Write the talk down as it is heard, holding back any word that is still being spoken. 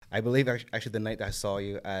I believe actually the night that I saw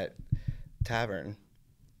you at Tavern,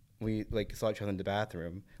 we like saw each other in the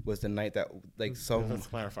bathroom, was the night that like so. Let's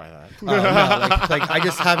clarify that. Oh, no, like I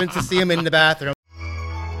just happened to see him in the bathroom.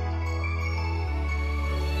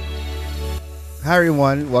 Hi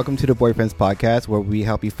everyone, welcome to the Boyfriends Podcast, where we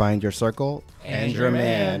help you find your circle and your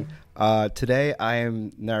man. Today I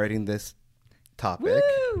am narrating this topic.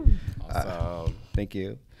 Awesome. Thank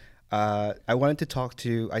you. I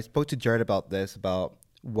spoke to Jared about this, about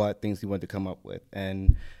what things he wanted to come up with,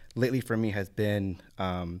 and lately for me has been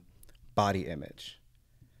body image,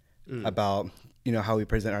 about how we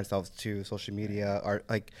present ourselves to social media, or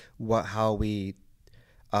like how we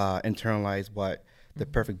internalize what the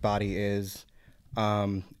perfect body is.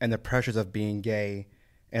 And the pressures of being gay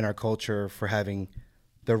in our culture for having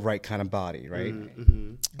the right kind of body, right?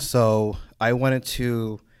 Mm-hmm. So I wanted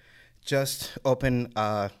to just open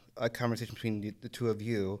a conversation between the two of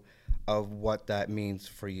you of what that means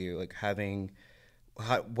for you, like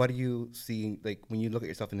what do you see, like when you look at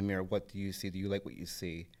yourself in the mirror, what do you see? Do you like what you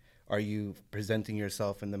see? Are you presenting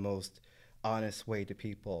yourself in the most honest way to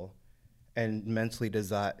people? And mentally, does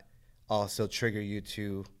that also trigger you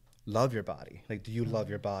to love your body? Like, do you love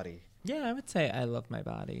your body? Yeah, I would say I love my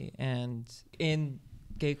body. And in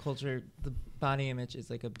gay culture, the body image is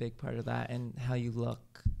like a big part of that, and how you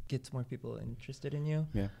look gets more people interested in you.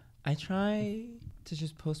 Yeah. I try to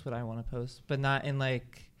just post what I want to post, but not in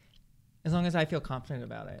like, as long as I feel confident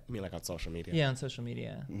about it. You mean like on social media? Yeah, on social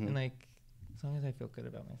media. Mm-hmm. And like, as long as I feel good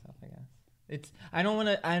about myself, I guess. I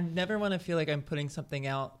never want to feel like I'm putting something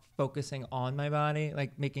out focusing on my body,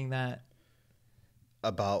 like making that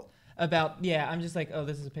About I'm just like, oh,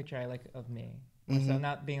 this is a picture I like of me. Mm-hmm. So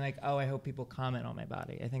not being like, oh, I hope people comment on my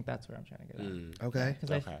body. I think that's where I'm trying to get at. Okay.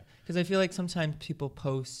 Because I feel like sometimes people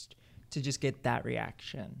post to just get that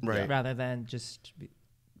reaction, right, rather than just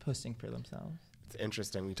posting for themselves. It's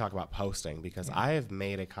interesting we talk about posting, because I have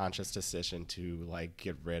made a conscious decision to like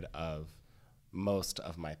get rid of most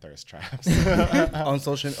of my thirst traps on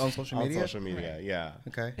social media. On social media, right. Yeah.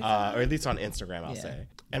 Okay. Or at least on Instagram, I'll say.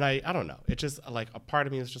 And I don't know. It's just like a part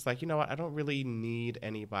of me is just like, you know what? I don't really need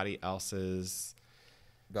anybody else's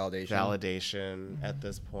validation at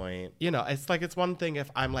this point. It's like, it's one thing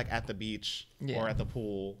if I'm like at the beach or at the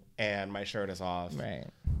pool and my shirt is off. Right.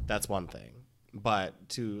 That's one thing. But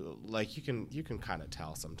to like, you can kind of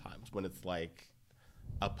tell sometimes when it's like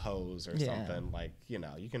a pose or something, like,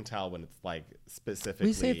 you can tell when it's like specifically.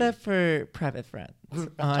 We save that for private friends.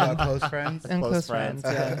 Close friends? And close friends,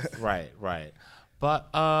 yes. Right. But,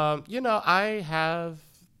 I've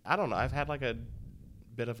had like a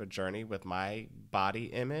bit of a journey with my body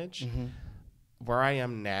image. Mm-hmm. Where I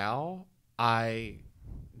am now, I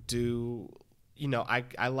do,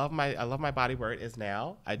 I love my body where it is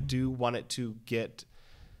now. I do want it to get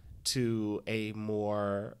to a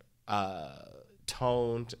more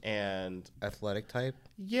toned and athletic type.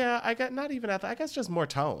 Yeah, I guess just more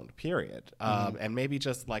toned, period. And maybe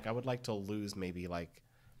just like, I would like to lose maybe like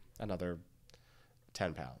another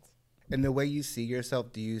 10 pounds. And the way you see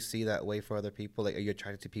yourself, do you see that way for other people? Like, are you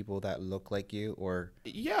attracted to people that look like you, or?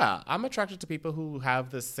 Yeah, I'm attracted to people who have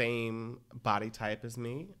the same body type as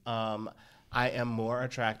me. I am more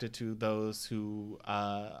attracted to those who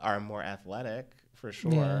are more athletic, for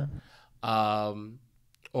sure. Yeah.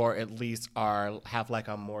 Or at least have like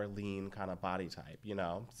a more lean kind of body type,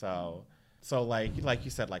 So like you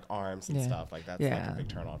said, like arms and stuff, like that's like a big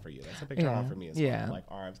turn on for you. That's a big turn on for me as well, like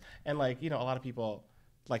arms. And like, a lot of people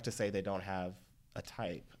like to say they don't have a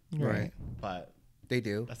type. Right. But they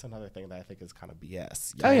do. That's another thing that I think is kind of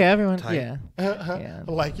BS. Oh, yeah, everyone. Type. Yeah.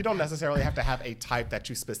 Like, you don't necessarily have to have a type that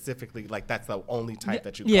you specifically, like, that's the only type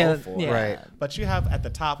that you go for. Yeah. Right. But you have at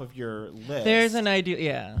the top of your list. There's an ideal.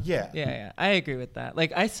 Yeah. Yeah. I agree with that.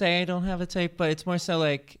 Like, I say I don't have a type, but it's more so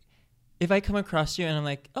like, if I come across you and I'm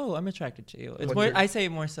like, oh, I'm attracted to you. It's more. I say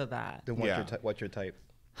more so that. Then what's your type?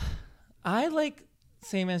 I like,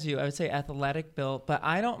 same as you. I would say athletic built, but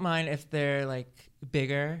I don't mind if they're like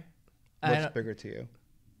bigger. What's bigger to you?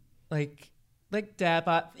 Like dad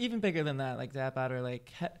bod, even bigger than that, like dad bod, or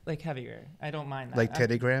like heavier. I don't mind that. Like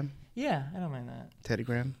Teddy Graham? Yeah, I don't mind that. Teddy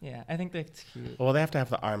Graham? Yeah, I think that's cute. Well, they have to have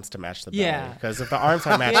the arms to match the belly. Because if the arms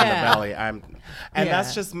are matching the belly,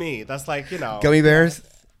 that's just me. That's like, Gummy bears?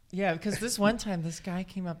 Yeah, because this one time, this guy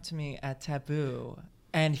came up to me at Taboo,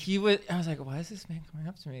 and I was like, why is this man coming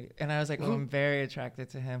up to me? And I was like, oh, I'm very attracted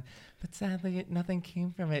to him. But sadly, nothing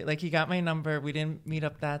came from it. Like, he got my number. We didn't meet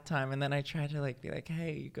up that time. And then I tried to, like, be like,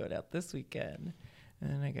 hey, you go out this weekend. And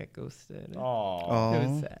then I got ghosted. Oh. It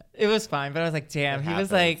was sad. It was fine, but I was like, damn. It He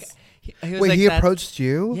was like, happens. he was Wait, like, he "That's-" approached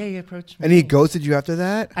you? Yeah, he approached me. And he ghosted you after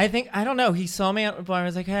that? I don't know. He saw me at the bar. I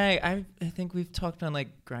was like, hey, I think we've talked on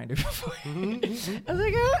like Grindr before. I was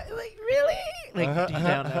like, oh, like really? Like deep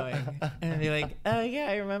down knowing. And they're like, oh yeah,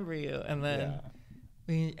 I remember you. And then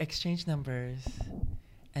we exchanged numbers,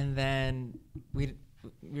 and then we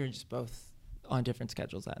were just both on different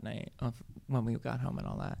schedules that night of when we got home and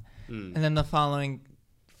all that. And then the following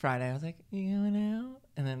Friday, I was like, you going out?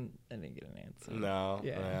 And then I didn't get an answer. No.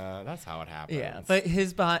 Yeah. Yeah. That's how it happens. Yeah, but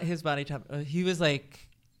his body type, he was like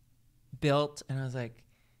built, and I was like,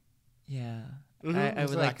 yeah, I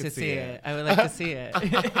would like to see it. I would like to see it.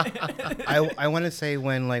 I want to say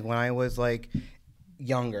when I was like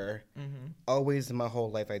younger, always in my whole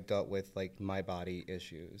life I dealt with like my body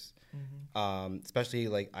issues. Especially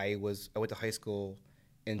like I went to high school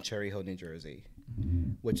in Cherry Hill, New Jersey,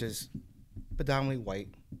 which is predominantly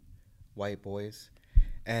white boys.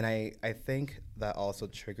 And I think that also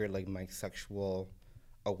triggered like my sexual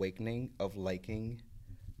awakening of liking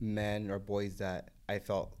men or boys that I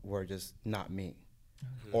felt were just not me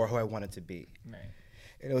or who I wanted to be. Right.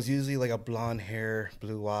 And it was usually like a blonde hair,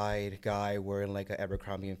 blue-eyed guy wearing like a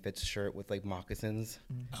Abercrombie and Fitch shirt with like moccasins.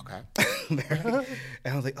 Okay. And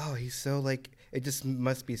I was like, oh, he's so like, it just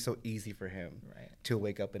must be so easy for him to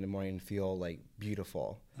wake up in the morning and feel like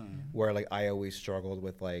beautiful. Where like I always struggled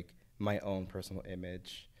with like my own personal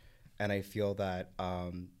image. And I feel that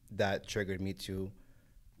that triggered me to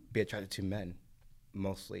be attracted to men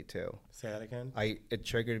mostly too. Say that again.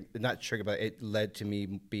 It led to me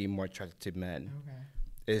being more attracted to men. Okay.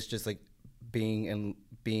 It's just like being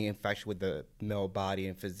infatuated with the male body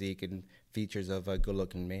and physique and features of a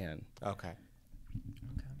good-looking man. Okay.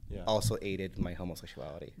 Yeah. Also aided my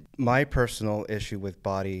homosexuality. My personal issue with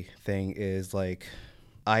body thing is like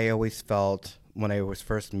I always felt when I was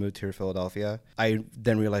first moved to Philadelphia, I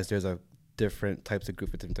then realized there's a different types of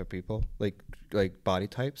group of different people, like body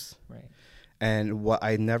types. Right. And what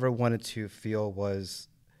I never wanted to feel was,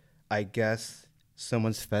 I guess,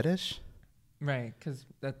 someone's fetish. Right, because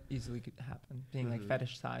that easily could happen, being like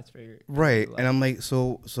fetish size for your Right, life. and I'm like,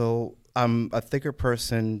 so I'm a thicker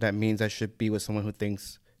person. That means I should be with someone who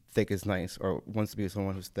thinks thick is nice or wants to be with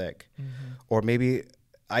someone who's thick. Or maybe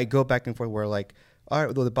I go back and forth where like, all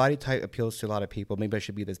right, well, the body type appeals to a lot of people. Maybe I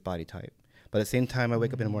should be this body type. But at the same time, I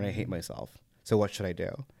wake up in the morning, I hate myself. So what should I do?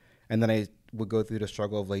 And then I would go through the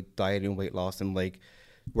struggle of like diet and weight loss and like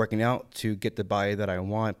working out to get the body that I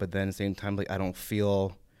want. But then at the same time, like I don't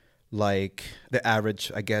feel like the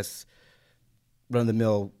average, I guess,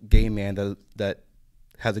 run-of-the-mill gay man that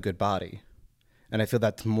has a good body. And I feel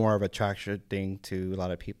that's more of a attraction thing to a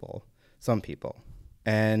lot of people, some people.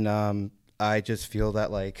 And I just feel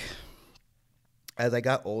that like as I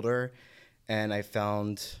got older and I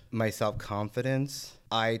found my self-confidence,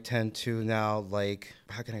 I tend to now like,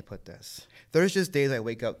 how can I put this? There's just days I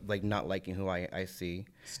wake up like not liking who I see.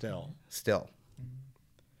 Still.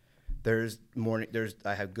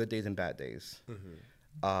 I have good days and bad days.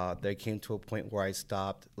 There came to a point where I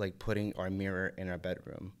stopped like putting our mirror in our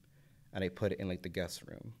bedroom, and I put it in like the guest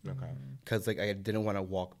room. Okay. Because like I didn't want to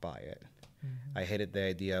walk by it. I hated the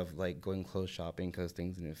idea of like going clothes shopping because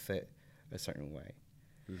things didn't fit a certain way.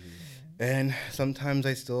 And sometimes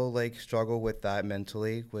I still like struggle with that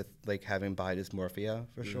mentally, with like having body dysmorphia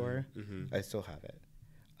for sure. I still have it,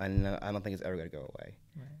 and I don't think it's ever gonna go away.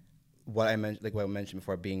 Right. What I mentioned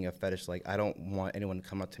before, being a fetish, like I don't want anyone to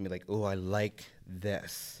come up to me like, "Oh, I like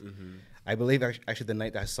this." I believe actually the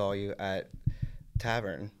night that I saw you at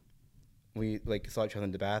Tavern, we like saw each other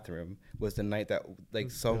in the bathroom, was the night that like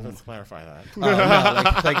someone. Let's clarify that. No,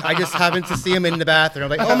 like I just happened to see him in the bathroom.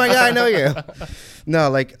 Like, oh my god, I know you. No,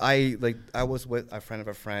 like I was with a friend of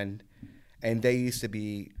a friend, and they used to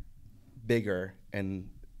be bigger in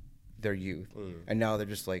their youth, and now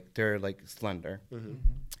they're like slender.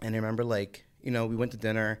 And I remember like we went to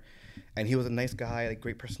dinner, and he was a nice guy, like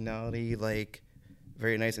great personality, like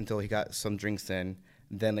very nice until he got some drinks in.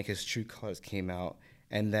 Then like his true colors came out.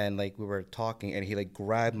 And then, like, we were talking, and he, like,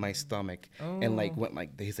 grabbed my stomach and, like, went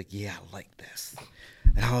like, he's like, yeah, I like this.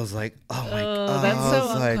 And I was like, oh, my God. That's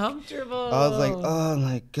so uncomfortable. I was like, oh,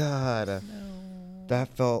 my God. No. That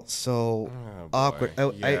felt so awkward.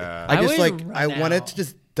 I wanted to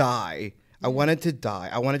just die. I wanted to die.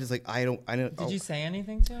 I wanted to just, like, I don't. Did you say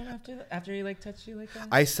anything to him after he, like, touched you like that?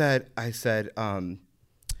 I said,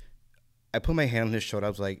 I put my hand on his shoulder. I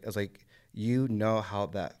was like, you know how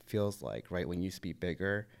that feels like, right? When you used to be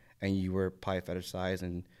bigger and you were probably fetishized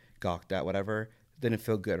and gawked at, whatever. Didn't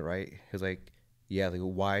feel good, right? He was like, yeah, like,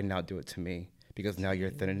 why not do it to me? Because now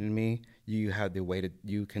you're thinner than me. you have the way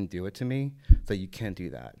you can do it to me, so you can't do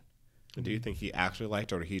that. Do you think he actually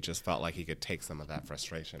liked it, or he just felt like he could take some of that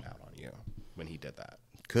frustration out on you when he did that?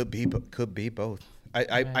 Could be both.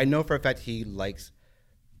 I know for a fact he likes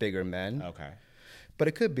bigger men. Okay. But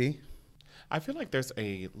it could be. I feel like there's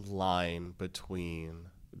a line between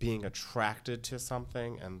being attracted to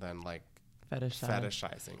something and then like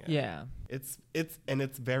fetishizing it. Yeah. It's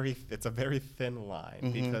a very thin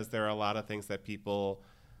line because there are a lot of things that people,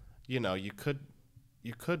 you know, you could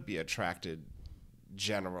be attracted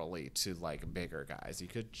generally to like bigger guys. You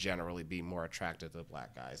could generally be more attracted to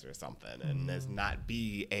black guys or something, and there's not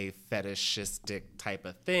be a fetishistic type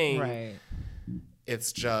of thing. Right.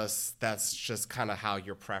 It's just that's just kind of how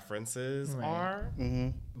your preferences are.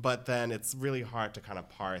 But then it's really hard to kind of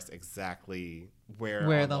parse exactly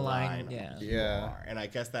where the line you are. And I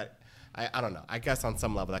guess that I don't know. I guess on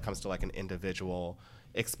some level that comes to like an individual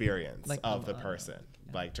experience like of the person,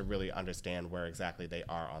 like to really understand where exactly they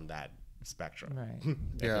are on that spectrum. Right.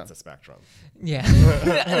 If it's a spectrum. Yeah.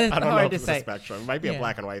 I don't know if it's a spectrum. It might be a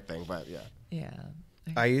black and white thing, but yeah. Yeah.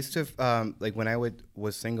 I used to like when I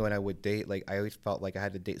was single and I would date, like I always felt like I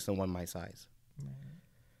had to date someone my size.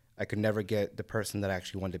 I could never get the person that I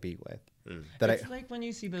actually wanted to be with. It's like when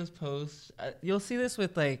you see those posts, you'll see this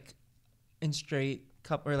with like in straight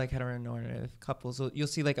couple or like heteronormative couples. You'll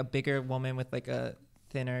see like a bigger woman with like a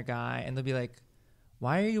thinner guy, and they'll be like,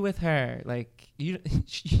 "Why are you with her? Like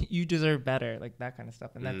you deserve better," like that kind of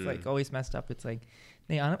stuff. And that's like always messed up. It's like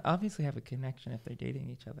they obviously have a connection if they're dating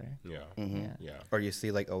each other. Yeah. Or you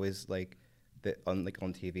see like always like on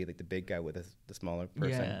TV like the big guy with the smaller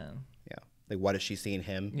person. Yeah. Like what is she seeing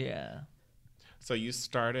him? Yeah. So you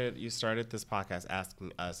started this podcast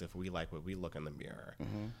asking us if we like what we look in the mirror.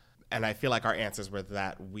 And I feel like our answers were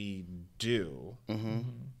that we do.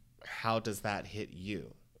 How does that hit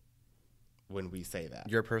you when we say that?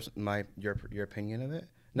 Your opinion of it?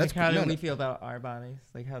 Like how do we feel about our bodies?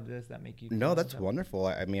 Like how does that make you feel? No, that's wonderful.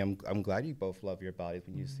 I mean, I'm glad you both love your bodies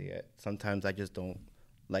when you see it. Sometimes I just don't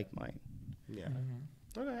like mine. Yeah.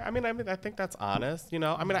 Okay. I mean, I think that's honest. You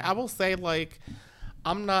know, I mean, I will say like,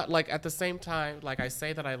 I'm not like at the same time, like I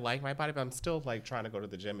say that I like my body, but I'm still like trying to go to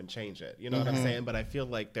the gym and change it. You know what I'm saying? But I feel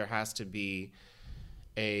like there has to be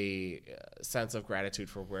a sense of gratitude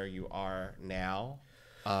for where you are now.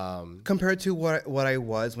 Compared to what I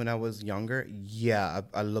was when I was younger, yeah,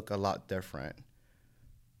 I look a lot different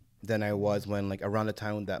than I was when, like, around the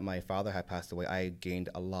time that my father had passed away. I gained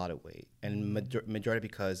a lot of weight, and majority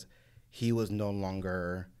because I was no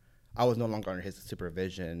longer under his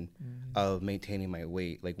supervision of maintaining my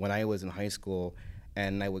weight. Like when I was in high school,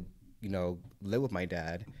 and I would, you know, live with my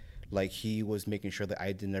dad, like he was making sure that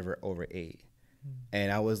I never overate,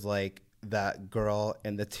 and I was like that girl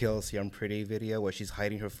in the TLC I'm Pretty video where she's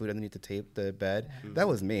hiding her food underneath the bed. That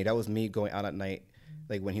was me. That was me going out at night,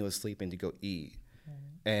 like when he was sleeping, to go eat.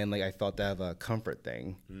 And like I felt that of a comfort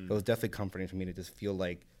thing. It was definitely comforting for me to just feel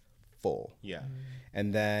like full. Yeah.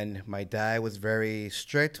 And then my dad was very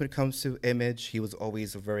strict when it comes to image. He was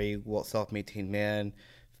always a very self-maintained man,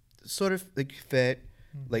 sort of like fit,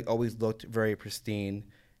 like always looked very pristine.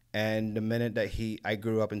 And the minute that I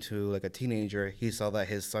grew up into like a teenager, he saw that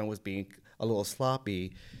his son was being a little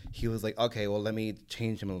sloppy. He was like, okay, well, let me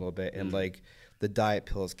change him a little bit. And like the diet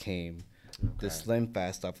pills came, the Slim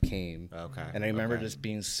Fast stuff came. And I remember just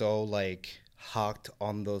being so like hooked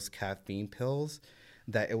on those caffeine pills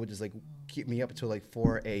that it would just like keep me up until like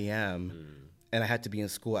 4 a.m. And I had to be in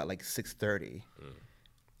school at like 6:30.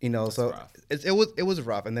 You know, that's so rough. It was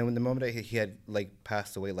rough. And then when the moment that he had like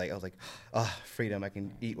passed away, like I was like, freedom! I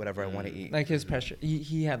can eat whatever I want to eat. Like his pressure,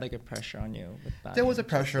 he had like a pressure on you. There was a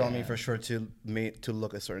pressure on me for sure to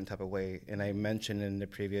look a certain type of way. And I mentioned in the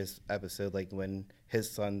previous episode, like when his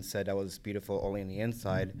son said I was beautiful only on the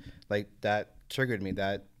inside, like that triggered me.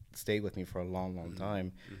 That stayed with me for a long, long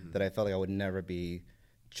time. That I felt like I would never be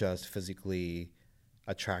just physically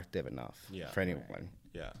attractive enough for anyone.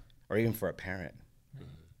 Or even for a parent.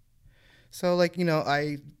 So, like, you know,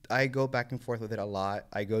 I go back and forth with it a lot.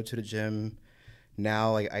 I go to the gym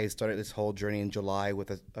now. Like, I started this whole journey in July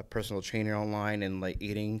with a personal trainer online and, like,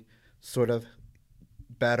 eating sort of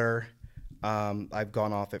better. I've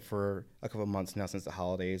gone off it for a couple of months now since the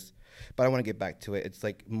holidays. But I want to get back to it. It's,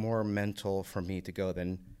 like, more mental for me to go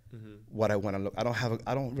than what I want to look.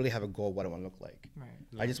 I don't really have a goal of what I want to look like. Right.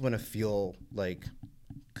 I just want to feel, like,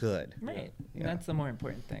 good. Right. Yeah. That's the more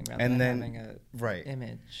important thing rather than having a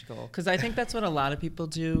image goal. Because I think that's what a lot of people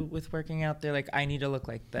do with working out. They're like, I need to look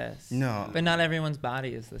like this. No. But not everyone's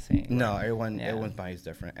body is the same. No, everyone's body is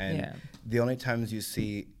different. And the only times you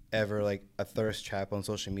see ever like a thirst trap on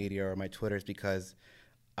social media or my Twitter is because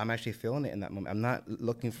I'm actually feeling it in that moment. I'm not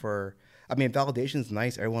looking for I mean, validation's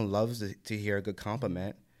nice. Everyone loves to hear a good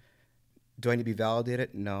compliment. Do I need to be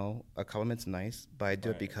validated? No. A compliment's nice, but I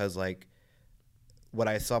do it because like what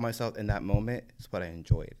I saw myself in that moment is what I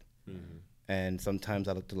enjoyed. Mm-hmm. And sometimes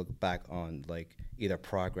I like to look back on like either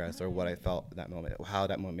progress or what I felt in that moment, how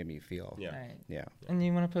that moment made me feel. Yeah. Right. Yeah. And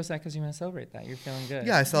you want to post that because you want to celebrate that. You're feeling good.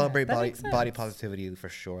 Yeah, I celebrate that body makes sense. body positivity for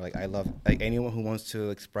sure. Like I love like anyone who wants to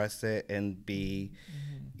express it and be,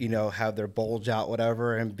 you know, have their bulge out,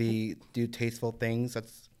 whatever, and do tasteful things.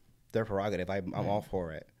 That's their prerogative. I'm all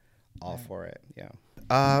for it. All for it. Yeah.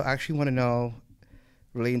 I actually want to know,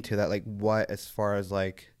 relating to that, like what as far as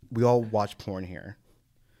like we all watch porn here.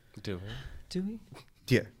 Do we? Do we?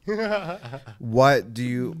 Yeah. What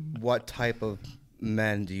type of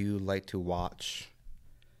men do you like to watch?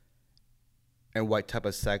 And what type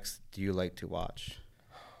of sex do you like to watch?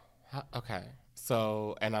 Okay.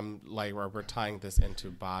 So, and I'm like, we're tying this into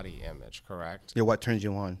body image, correct? Yeah, what turns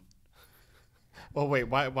you on? Well, wait,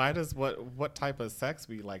 why does what type of sex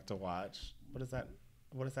we like to watch? What does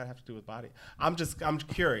that have to do with body? I'm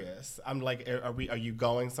curious. I'm like, are you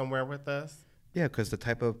going somewhere with this? Yeah, because the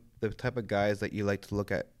type of guys that you like to look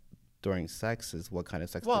at during sex is what kind of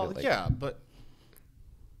sex do you Well, like? yeah, but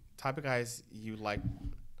type of guys you like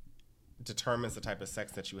determines the type of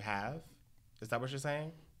sex that you have. Is that what you're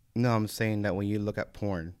saying? No, I'm saying that when you look at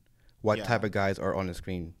porn, what type of guys are on the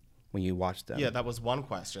screen when you watch them? Yeah, that was one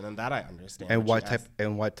question, and that I understand. And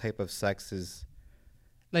what type of sex is?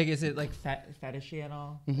 Like, is it like fetishy at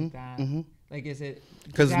all? Like that? Mm-hmm. Like, is it?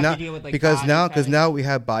 Because now we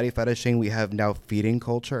have body fetishing. We have now feeding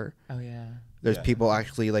culture. Oh yeah. There's people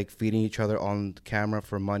actually like feeding each other on camera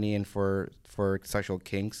for money and for sexual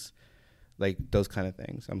kinks, like those kind of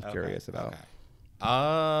things. I'm curious about. Okay.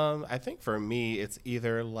 I think for me, it's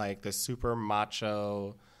either like the super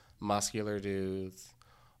macho, muscular dudes,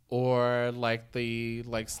 or like the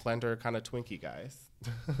like slender kind of Twinkie guys.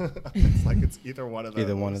 It's either one of those.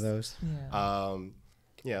 Either one of those. Yeah.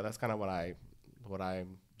 Yeah, that's kind of what I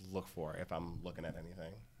look for if I'm looking at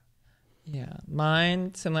anything. Yeah,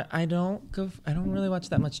 mine similar. I don't really watch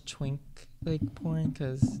that much twink like porn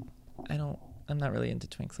because I'm not really into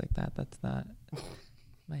twinks like that. That's not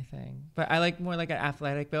my thing. But I like more like an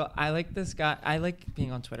athletic build. I like this guy. I like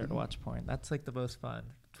being on Twitter to watch porn. That's like the most fun.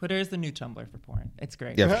 Twitter is the new Tumblr for porn. It's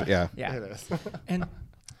great. Yeah. It is. And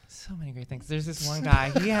so many great things. There's this one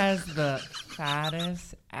guy. He has the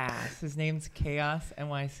fattest ass. His name's Chaos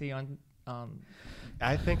NYC on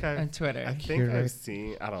I think on Twitter. I think I've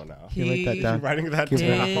seen. I don't know. Can you write that down? Writing that His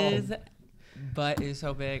down. butt is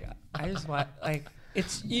so big. I just want like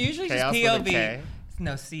it's usually Chaos just with a POV. K?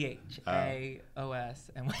 No, CHAOS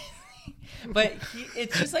and but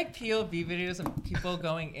it's just like POV videos of people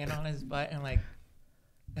going in on his butt and like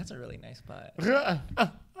that's a really nice butt. Yeah,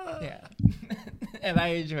 and I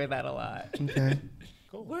enjoy that a lot. Okay.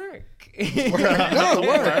 Cool. Work.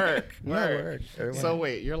 Work. So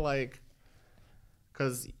wait, you're like,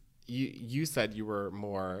 because you said you were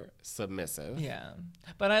more submissive. Yeah,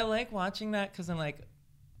 but I like watching that because I'm like,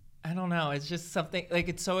 I don't know. It's just something like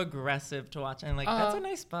it's so aggressive to watch, and like that's a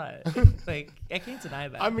nice butt. Like I can't deny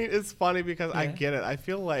that. I mean, it's funny because I get it. I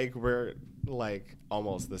feel like we're like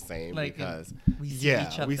almost the same like because we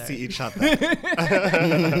see each other. We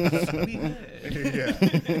good.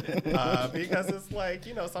 Because it's like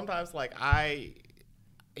sometimes like I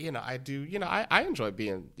do I enjoy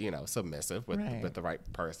being submissive with the right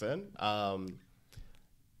person.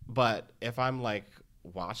 But if I'm like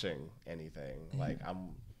watching anything, like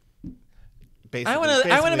I'm. I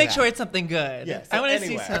want to make sure it's something good. Yeah, so I want to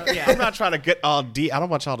anyway, see some. Yeah. I'm not trying to get all deep. I don't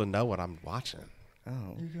want y'all to know what I'm watching.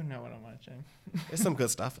 Oh. You do know what I'm watching. It's some good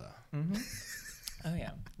stuff though. Mm-hmm. Oh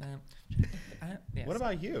yeah. Yes. What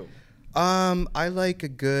about you? I like a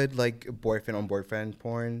good like boyfriend on boyfriend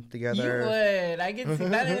porn together. You would. I can see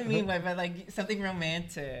that in a meme, but like something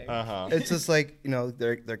romantic. It's just like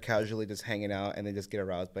they're casually just hanging out and they just get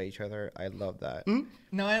aroused by each other. I love that.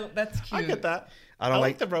 No, that's cute. I get that. I don't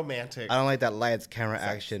like the romantic. I don't like that lights, camera,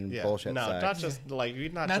 action bullshit. No, sex. not just like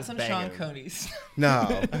you're not just some banging. Sean Coney's.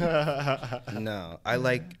 No, no. I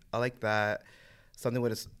like that. Something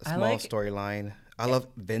with a small storyline. I love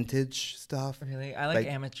vintage stuff. Really, I like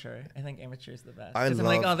amateur. I think amateur is the best. I'm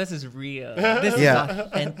like, oh, this is real. This is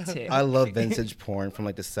authentic. I love vintage porn from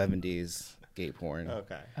like the 70s, gay porn.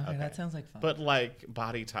 Okay, that sounds like fun. But like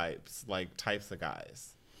body types, like types of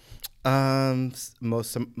guys.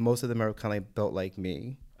 Most of them are kind of like built like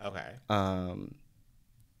me. Okay.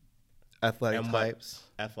 Athletic types.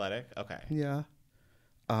 Athletic. Okay. Yeah.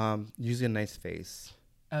 Usually a nice face.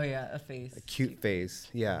 Oh yeah, a face. A cute face,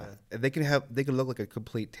 yeah. They can look like a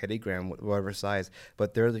complete teddygram, whatever size,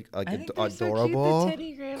 but they're like I think they're adorable. So cute, the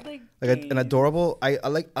Teddy Graham, Like an adorable.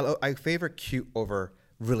 I favor cute over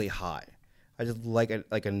really hot. I just like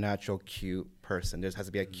a natural cute person. There has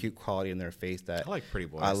to be a cute quality in their face that I like pretty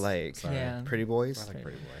boys. I like. Sorry. Yeah. Pretty boys. I like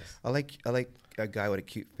pretty boys. I like a guy with a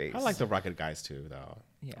cute face. I like the rugged guys too, though.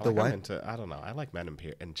 Yeah. I The like what? I'm into, I don't know. I like men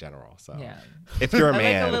in general. So Yeah. if you're a I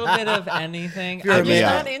man, like a little bit of anything. you're a I'm just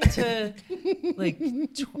man. not into like.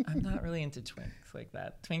 I'm not really into twinks like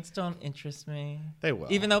that. Twinks don't interest me. they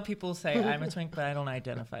will. Even though people say I'm a twink, but I don't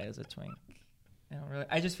identify as a twink. I don't really.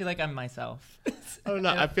 I just feel like I'm myself. I don't know.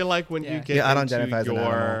 I feel like when you Yeah. get Yeah, I don't into identify as an your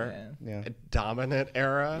animal. Yeah. dominant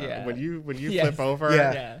era, Yeah. when you Yes. flip over,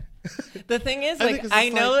 Yeah. Yeah. The thing is, I think like, it's I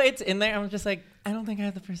just know like- it's in there. I'm just like, I don't think I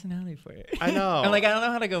have the personality for it. I know. I'm like, I don't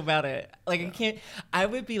know how to go about it. Like, I can't. I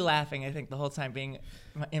would be laughing, I think, the whole time being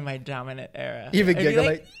in my dominant era. Even I'd be giggling.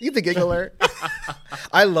 like, You the giggler.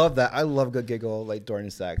 I love that. I love good giggle like during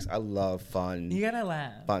sex. I love fun. you gotta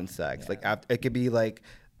laugh. Fun sex. Yeah. Like it could be like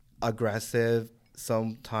aggressive.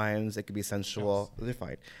 Sometimes it could be sensual. They're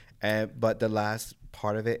fine. But the last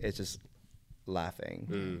part of it is just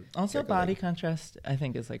laughing. Also, Giggling. body contrast, I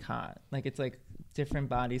think, is like hot. Like, it's like different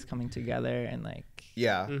bodies coming together and like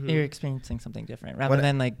Yeah. you're experiencing something different rather What-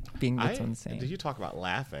 than like being with someone the same. Did you talk about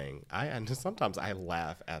laughing? And sometimes I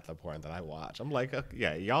laugh at the porn that I watch. I'm like,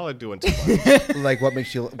 yeah, y'all are doing too much. Like what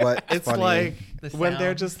makes you what? It's funny? like The when they're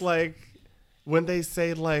sounds. just like, when they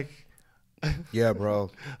say like, Yeah, bro.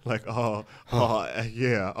 like yeah,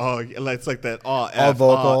 it's like that All F,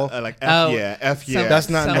 vocal. like Oh, F yeah. That's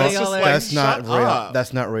not Some of that's, y'all are- that's not Shut real. up.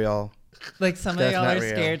 That's not real. Like some of That's y'all not are real.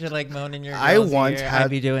 scared to like moan in your I girl's once ear. had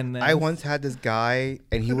I'd be doing this. I once had this guy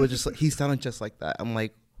and he was just like, he sounded just like that. I'm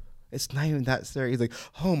like, it's not even that serious. He's like,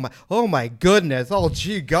 oh my goodness, oh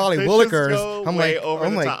gee golly They willikers. just go I'm way like, over oh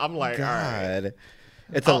the my top. I'm like, all right. God.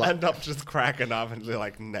 It's a I'll lot. end up just cracking up and be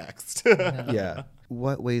like, next. Yeah.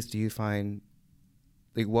 What ways do you find?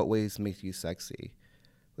 Like, what ways make you sexy?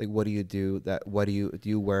 Like, what do you do? What do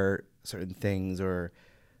you wear certain things or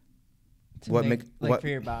To what make, make like what? for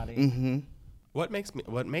your body. Mm-hmm. What makes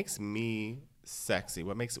me sexy?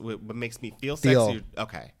 What makes me feel Feel. sexy?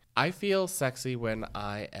 Okay, I feel sexy when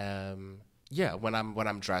I am when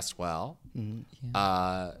I'm dressed well. When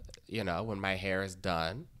my hair is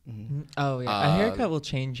done. Oh yeah, a haircut will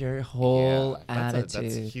change your whole that's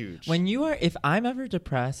attitude. huge. When you are, if I'm ever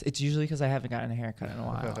depressed, it's usually because I haven't gotten a haircut in a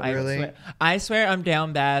while. Really? I swear I'm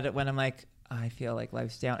down bad when I'm like, I feel like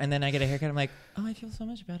life's down, and then I get a haircut. I'm like, oh, I feel so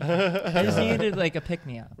much better. I just needed like a pick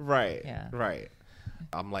me up. Right. Yeah. Right.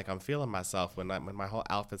 I'm feeling myself when my whole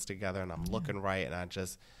outfit's together and I'm looking right and I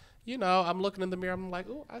just, I'm looking in the mirror. I'm like,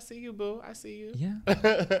 oh, I see you, boo. I see you. Yeah.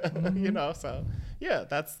 So yeah,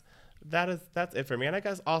 that's it for me. And I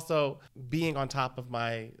guess also being on top of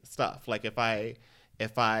my stuff. Like if I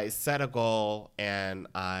set a goal and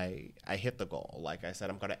I hit the goal, like I said,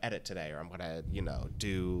 I'm going to edit today or I'm going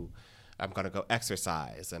to, I'm going to go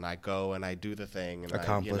exercise and I go and I do the thing and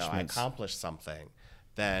I accomplish something,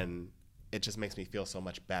 then it just makes me feel so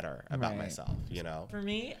much better about Right. myself, For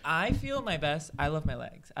me, I feel my best. I love my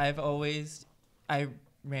legs. I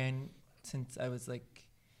ran since I was like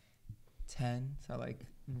 10. So like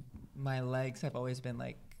my legs have always been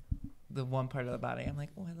like the one part of the body I'm like,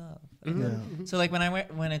 oh, I love. Yeah. So like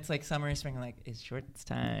when it's like summer, spring, I'm like, it's shorts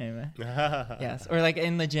time. Yes. Or like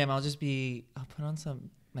in the gym, I'll put on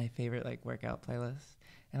my favorite like workout playlist.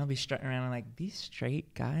 And I'll be strutting around and like, these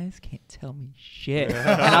straight guys can't tell me shit.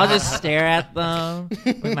 And I'll just stare at them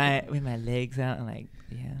with my legs out and like,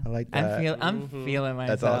 yeah. I like that. I'm feeling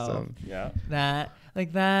myself. That's awesome. Yeah. That,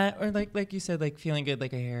 or like you said, like feeling good,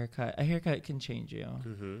 like a haircut. A haircut can change you.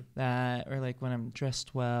 Mm-hmm. That, or like when I'm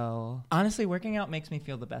dressed well. Honestly, working out makes me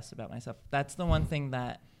feel the best about myself. That's the one thing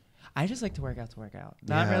that I just like to work out. Not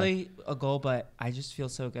Yeah. really a goal, but I just feel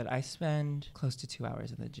so good. I spend close to 2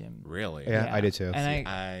 hours in the gym. Really? Yeah, I do too. And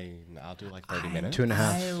I'll do like 30 minutes. 2.5.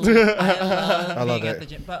 I love I love being at it. the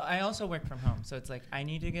gym, but I also work from home, so it's like I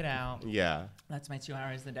need to get out. Yeah. That's my 2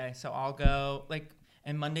 hours a day. So I'll go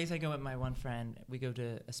and Mondays I go with my one friend. We go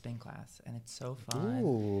to a spin class, and it's so fun.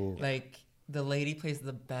 Ooh. Like the lady plays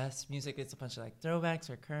the best music. It's a bunch of like throwbacks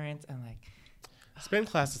or currents, and like Spin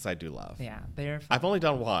classes I do love. yeah, they're fun. I've only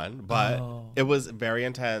done one, but Oh. it was very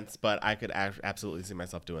intense, but I could absolutely see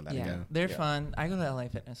myself doing that Yeah, again. they're fun. I go to LA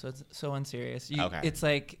Fitness, so it's so unserious. Okay. It's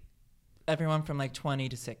like everyone from like 20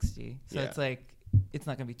 to 60. So Yeah. it's like, it's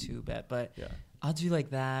not going to be too bad, but Yeah. I'll do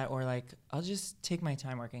like that, or like, I'll just take my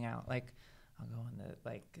time working out. Like, I'll go on the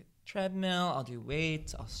like treadmill, I'll do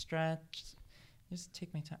weights, I'll stretch, Just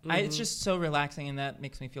take my time. It's just so relaxing, and that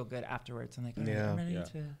makes me feel good afterwards. I'm like, all right, I'm ready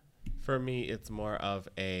to. For me, it's more of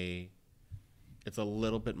it's a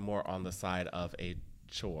little bit more on the side of a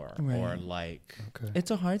chore or like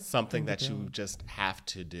it's a hard something that you just have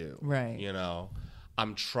to do. Right. You know,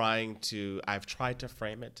 I've tried to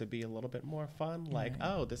frame it to be a little bit more fun. Like,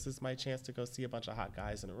 oh, this is my chance to go see a bunch of hot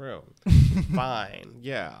guys in a room. Fine.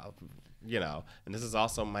 Yeah. You know, and this is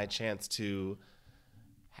also my chance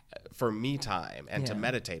for me time and to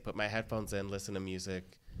meditate, put my headphones in, listen to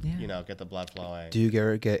music, you know, get the blood flowing. Do you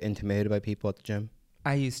ever get intimidated by people at the gym?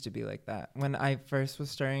 I used to be like that. When I first was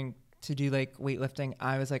starting to do like weightlifting,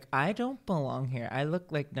 I was like, I don't belong here. I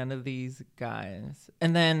look like none of these guys.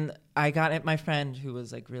 And then I got at my friend who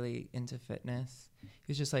was like really into fitness. He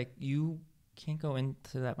was just like, you can't go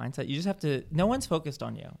into that mindset. You just have to, no one's focused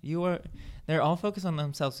on you. They're all focused on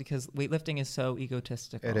themselves because weightlifting is so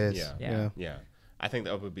egotistical. It is. Yeah. I think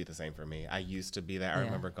that would be the same for me. I used to be that. I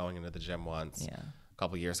remember going into the gym once a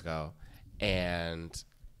couple years ago, and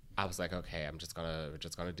I was like, okay, I'm just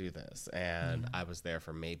gonna do this. And I was there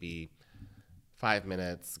for maybe 5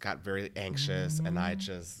 minutes, got very anxious, and I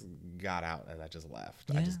just got out and I just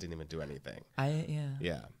left. I just didn't even do anything.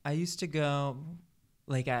 I used to go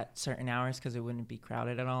like at certain hours because it wouldn't be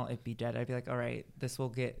crowded at all. It'd be dead. I'd be like, all right, this will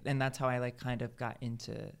get, and that's how I like kind of got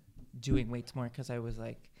into doing weights more, because I was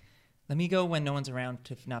like, let me go when no one's around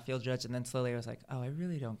to not feel judged. And then slowly I was like, oh, I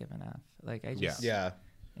really don't give an F. Like I just yeah.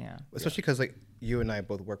 Especially because like you and I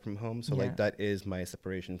both work from home, so like that is my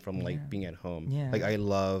separation from like being at home. Like I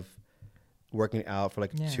love working out for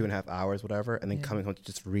like 2.5 hours, whatever, and then coming home to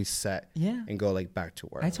just reset and go like back to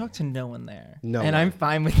work. I talk to no one there. And I'm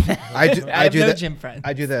fine with that. I have no gym friends.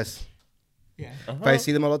 I do this. If I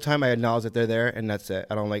see them all the time, I acknowledge that they're there, and that's it.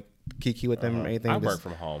 I don't like kiki with them or anything. I work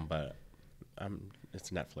from home, but it's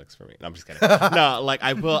Netflix for me. No, I'm just kidding. No, like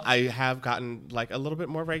I have gotten like a little bit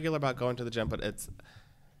more regular about going to the gym, but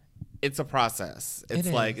it's a process.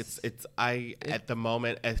 It's at the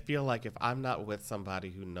moment, I feel like if I'm not with somebody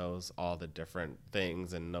who knows all the different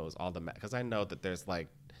things and knows all the, because I know that there's like,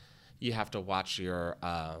 you have to watch your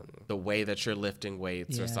the way that you're lifting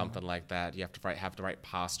weights or something like that. You have the right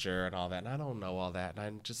posture and all that. And I don't know all that. And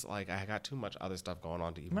I'm just like, I got too much other stuff going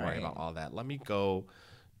on to even worry about all that. Let me go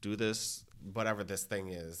do this, whatever this thing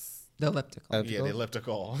is. The elliptical. Yeah, the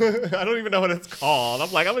elliptical. I don't even know what it's called.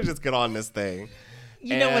 I'm like, I'm gonna just get on this thing.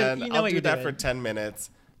 I'll do that for 10 minutes.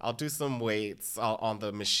 I'll do some weights on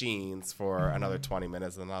the machines for another 20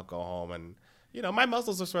 minutes, and then I'll go home. And, you know, my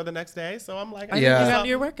muscles are sore the next day, so I'm like, you got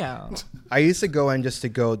your workout. I used to go in just to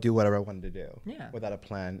go do whatever I wanted to do without a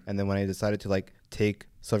plan. And then when I decided to, like, take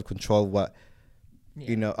sort of control of what,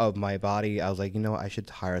 you know, of my body, I was like, you know what, I should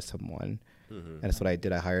hire someone. And that's what I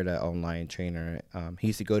did. I hired an online trainer. He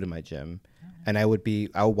used to go to my gym, and I would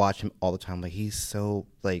watch him all the time. Like, he's so,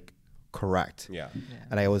 like, correct.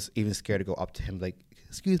 And I was even scared to go up to him, like,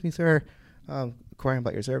 excuse me, sir, inquiring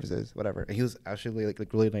about your services, whatever. And he was actually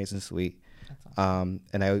like really nice and sweet. Awesome.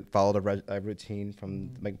 And I followed a routine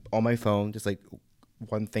from like on my phone, just like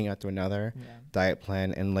one thing after another, diet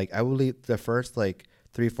plan. And like I would leave the first like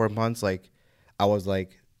 3-4 months, like I was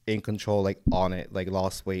like in control, like on it, like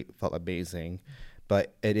lost weight, felt amazing.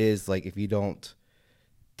 But it is like, if you don't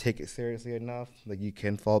take it seriously enough, like you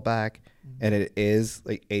can fall back. And it is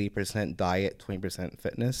like 80% diet, 20%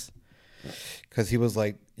 fitness. Because he was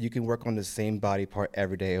like, you can work on the same body part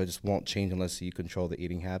every day, it just won't change unless you control the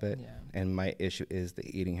eating habit. And my issue is the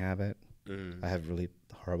eating habit. I have really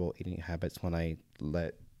horrible eating habits when I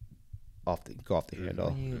go off the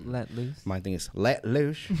handle. When you let loose. My thing is let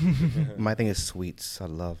loose. My thing is sweets. I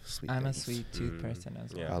love sweet things. I'm a sweet tooth person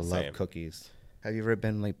as well. I love cookies. Have you ever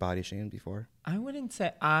been like body shamed before? I wouldn't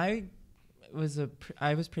say I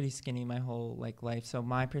was pretty skinny my whole like life, so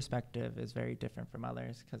my perspective is very different from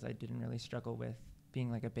others because I didn't really struggle with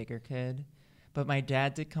being like a bigger kid. But my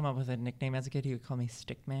dad did come up with a nickname as a kid. He would call me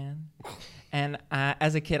Stick Man, and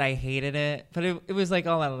as a kid I hated it, but it was like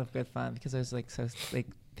all out of good fun because I was like so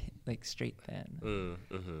like straight thin.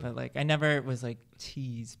 But like I never was like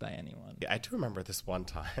teased by anyone. I do remember this one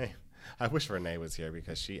time. I wish Renee was here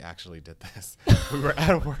because she actually did this. We were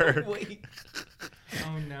at work. Wait.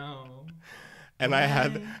 Oh no. And I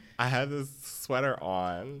had this sweater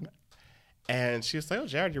on, and she was like, "Oh,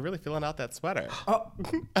 Jared, you're really filling out that sweater." Oh.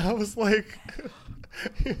 I was like,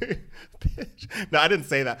 "Bitch." No, I didn't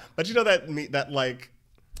say that, but you know that like,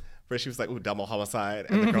 where she was like, "Ooh, double homicide,"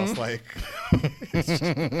 and the girl's like,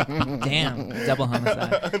 "Damn, double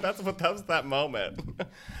homicide." That was that moment.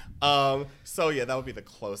 So yeah, that would be the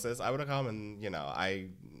closest I would have come, and you know,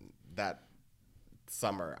 that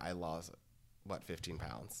summer I lost 15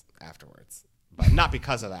 pounds afterwards. but not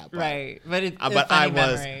because of that. But, right, but it's but I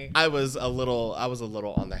was a little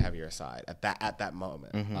on the heavier side at that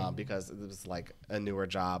moment because it was like a newer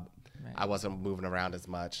job. Right. I wasn't moving around as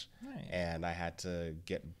much, Right. and I had to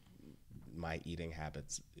get my eating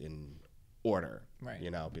habits in order, Right.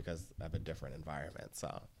 because of a different environment.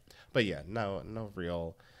 So, but yeah, no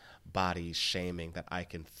real body shaming that I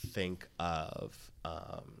can think of.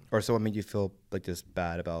 Or someone made you feel like just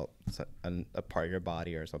bad about a part of your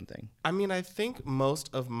body or something. I mean, I think most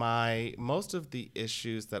of the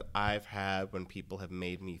issues that I've had when people have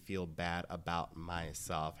made me feel bad about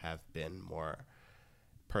myself have been more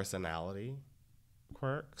personality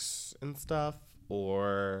quirks and stuff,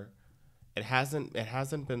 or it hasn't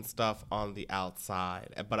been stuff on the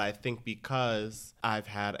outside. But I think because I've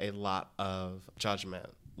had a lot of judgment,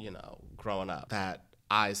 growing up, that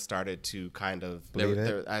I started to kind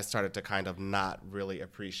of not really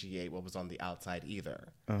appreciate what was on the outside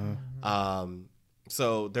either.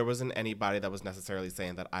 So there wasn't anybody that was necessarily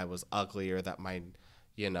saying that I was ugly or that my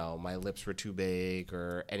lips were too big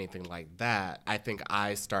or anything like that. I think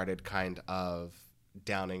I started kind of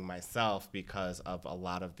downing myself because of a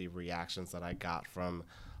lot of the reactions that I got from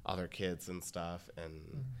other kids and stuff,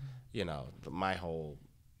 and my whole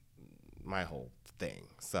thing.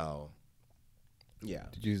 So yeah.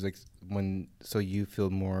 Did you so you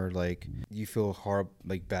feel more like you feel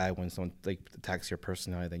bad when someone attacks your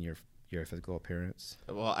personality than your physical appearance?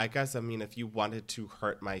 Well, I guess if you wanted to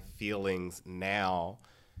hurt my feelings now,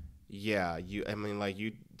 yeah, you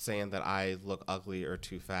saying that I look ugly or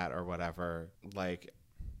too fat or whatever,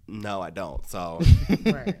 no, I don't. So,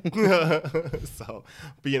 Right.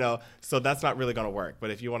 so that's not really going to work. But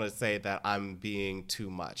if you want to say that I'm being too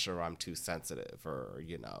much or I'm too sensitive or,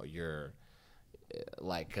 you're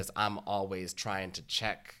because I'm always trying to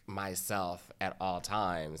check myself at all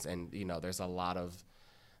times. And, there's a lot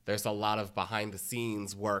of behind the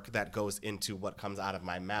scenes work that goes into what comes out of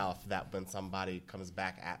my mouth, that when somebody comes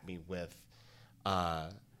back at me with,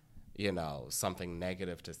 something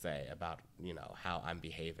negative to say about, how I'm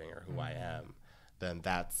behaving or who I am, then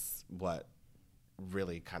that's what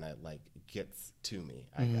really kind of gets to me,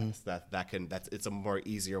 I guess. It's a more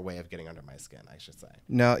easier way of getting under my skin, I should say.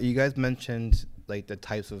 Now, you guys mentioned the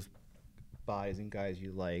types of bodies and guys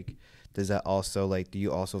you like. Does that also do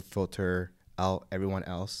you also filter out everyone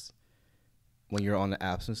else when you're on the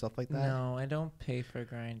apps and stuff like that? No, I don't pay for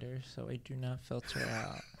Grindr, so I do not filter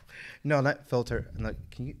out. No, not filter.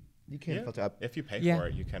 You can't filter out. If you pay for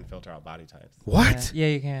it, you can filter out body types. What? Yeah,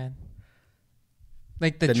 you can.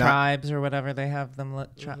 The tribes or whatever, they have them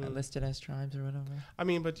listed as tribes or whatever. I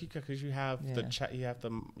mean, but because you have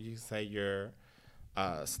you say you're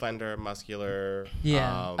slender, muscular.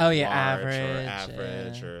 Yeah.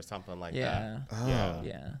 Average or something like that. Oh.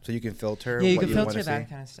 Yeah. So you can filter. Yeah, you what can you filter that see?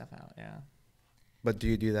 kind of stuff out. Yeah. But do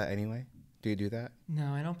you do that anyway? Do you do that?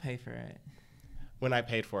 No, I don't pay for it. When I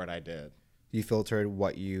paid for it, I did. You filtered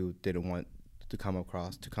what you didn't want to come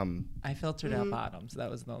across I filtered out bottoms. That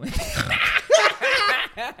was the only thing.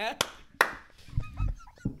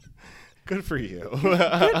 Good for you.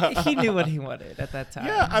 He knew what he wanted at that time.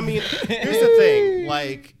 Yeah, I mean, here's the thing.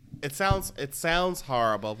 It sounds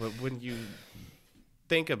horrible, but when you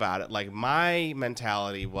think about it, my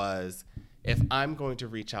mentality was, if I'm going to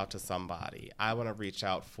reach out to somebody, I want to reach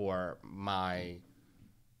out for my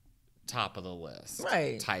top of the list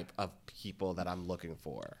type of people that I'm looking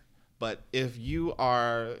for. But if you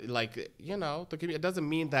are it doesn't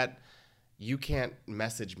mean that you can't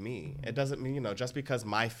message me. It doesn't mean, just because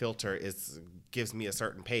my filter gives me a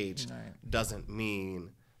certain page doesn't mean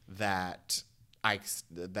that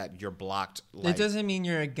you're blocked. It doesn't mean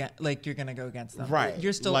you're you're gonna go against them. Right.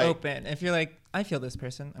 You're still open. If you're I feel this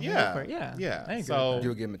person, I'm gonna go for it. Yeah. I agree So with that.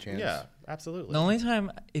 You'll give him a chance. Yeah, absolutely. The only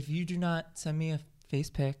time, if you do not send me a face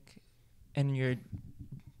pic and your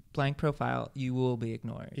blank profile, you will be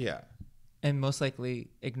ignored. Yeah. And most likely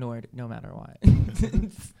ignored no matter what.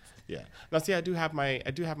 Yeah. Now, see, I do have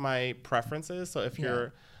my preferences. So if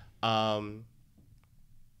you're,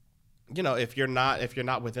 if you're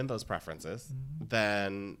not within those preferences,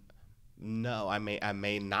 then no, I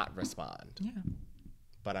may not respond. Yeah.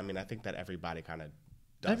 But I mean, I think that everybody kind of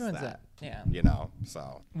Everyone's that. Yeah.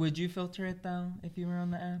 So. Would you filter it though if you were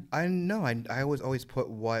on the app? I know. I always put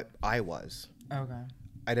what I was. Okay.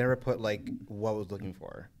 I never put what I was looking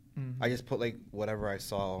for. Mm-hmm. I just put whatever I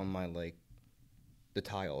saw on my the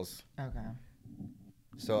tiles. Okay.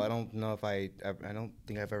 So I don't know if I don't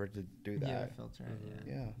think I've ever did do that. Yeah, filter it.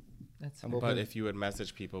 Yeah. That's But if you would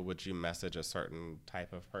message people, would you message a certain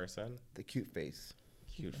type of person? The cute face.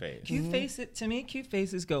 Cute face. Cute face. To me, cute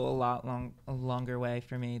faces go a longer way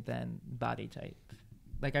for me than body type.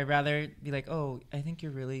 Like I'd rather be like, oh, I think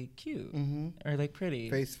you're really cute or like pretty.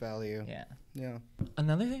 Face value. Yeah. Yeah.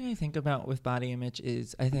 Another thing I think about with body image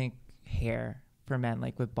is I think hair for men,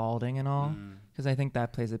 like with balding and all, because I think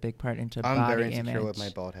that plays a big part into I'm body very insecure image. with my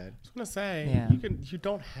bald head. I was gonna say, Yeah. you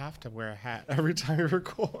don't have to wear a hat every time you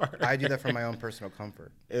record. I do that for my own personal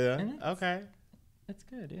comfort. Yeah. And it's- Okay. That's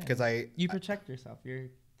good. Yeah. Because you protect yourself, your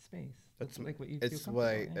space. That's like what you feel It's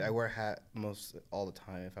what comfortable. I wear a hat most all the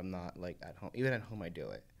time if I'm not like at home. Even at home, I do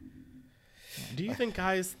it. Do you think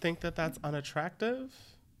guys think that that's unattractive?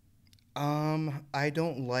 I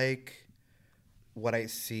don't like what I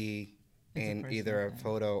see It's a in personal either a thing.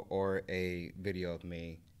 photo or a video of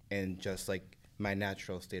me in just like my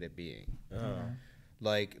natural state of being.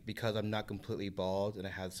 Like because I'm not completely bald and I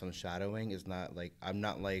have some shadowing, is not like I'm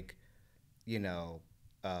not like, you know,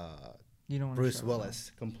 You don't want Bruce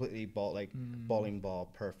Willis, completely bald, like balding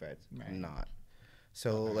bald, perfect. Right. I'm not.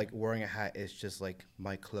 So like wearing a hat is just like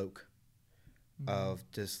my cloak of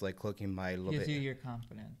just like cloaking my little Gives bit. you your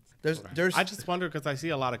confidence. There's I just wonder because I see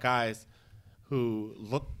a lot of guys who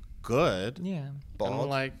look good. Yeah. And bald. I'm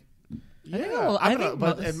like, yeah, don't know. I I don't know, think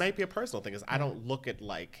but most- it might be a personal thing. Is I don't look at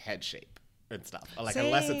like head shape and stuff, like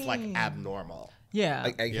unless it's like Same. abnormal. Yeah.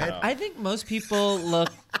 Yeah. I think most people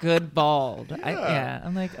look good bald.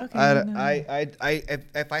 I'm like, okay.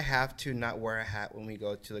 if I have to not wear a hat when we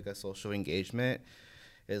go to like a social engagement,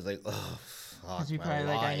 it's like, oh, fuck Because you my probably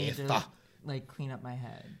like, I need life. to like clean up my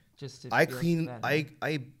head just to. I feel clean. better.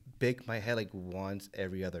 I bake my head like once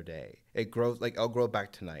every other day. It grows like I'll grow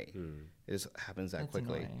back tonight. It just happens that That's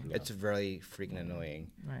quickly. annoying. It's very freaking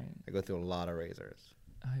annoying. Right. I go through a lot of razors,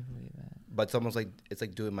 I believe that. but it's almost like it's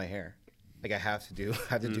like doing my hair. Like I have to do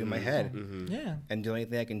my head. Yeah. And the only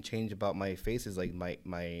thing I can change about my face is like my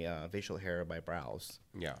facial hair, my brows.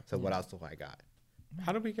 Yeah. So what else do I got?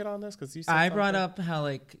 How did we get on this? Because you said I brought something. up how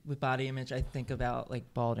like with body image, I think about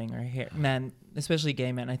like balding or hair. Men, especially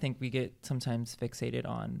gay men, I think we get sometimes fixated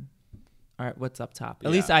on what's up top. At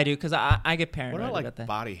least Yeah. I do because I get paranoid What about about like that.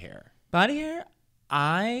 body hair? Body hair,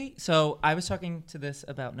 I was talking to this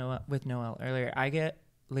about Noel earlier. I get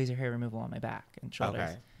laser hair removal on my back and shoulders.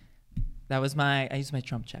 Okay. That was I used my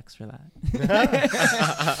Trump checks for that.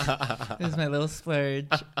 It was my little splurge.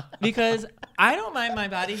 Because I don't mind my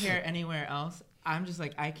body hair anywhere else. I'm just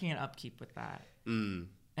like, I can't upkeep with that.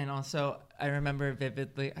 And also, I remember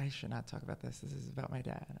vividly, I should not talk about this. This is about my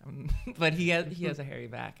dad. But he has a hairy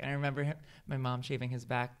back. And I remember my mom shaving his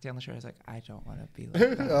back down the shore. I was like, I don't want to be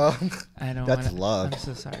like that. I don't That's wanna, love. I'm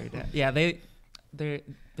so sorry, Dad. Yeah, they've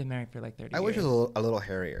been married for like 30 I years. wish it was a little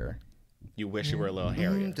hairier. You wish you were a little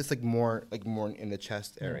hairier. Just like more in the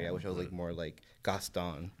chest area. I wish I was like more like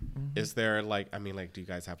Gaston. Is there like, I mean, like, do you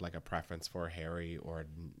guys have like a preference for hairy or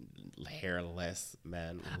hairless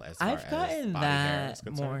men? As far I've as gotten body hair is that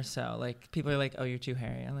concerned? more so. Like people are like, "Oh, you're too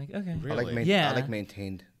hairy." I'm like, "Okay." Really? Yeah. I like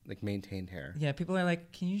maintained hair. Yeah, people are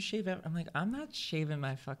like, "Can you shave it?" I'm like, "I'm not shaving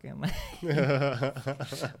my fucking leg."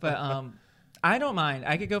 But I don't mind.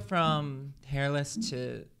 I could go from hairless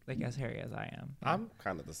to like as hairy as I am. I'm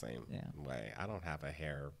kind of the same Yeah. way. I don't have a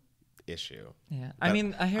hair issue. Yeah, I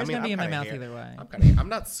mean, a hair's gonna be in my mouth either either way. I'm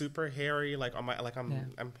not super hairy, like on my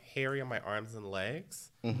I'm hairy on my arms and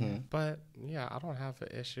legs. But yeah, I don't have an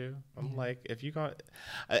issue. I'm like, if you got,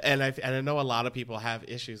 and I know a lot of people have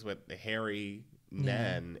issues with the hairy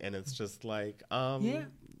men, and it's just like, Yeah,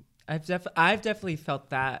 I've definitely felt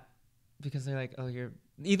that because they're like, "Oh, you're."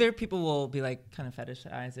 Either people will be like kind of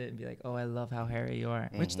fetishize it and be like, "Oh, I love how hairy you are,"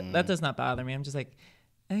 which that does not bother me. I'm just like,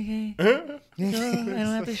 okay, cool, I don't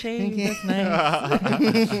have to shave. That's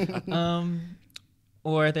nice.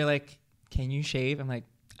 Or they're like, "Can you shave?" I'm like,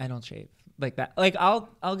 "I don't shave like that. Like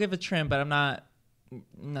I'll give a trim, but I'm not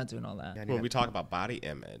doing all that." when we talk about body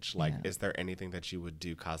image, like, Yeah. is there anything that you would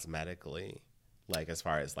do cosmetically, like as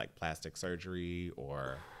far as like plastic surgery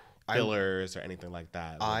or fillers or anything like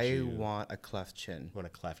that? I want a cleft chin. want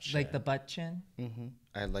a cleft chin. Like the butt chin.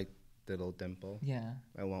 I like the little dimple. Yeah.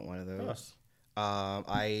 I want one of those.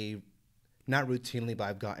 I not routinely, but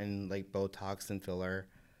I've gotten like Botox and filler.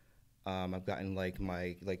 I've gotten like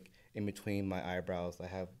my in between my eyebrows. I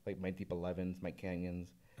have like my deep 11s, my canyons.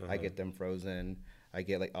 I get them frozen. I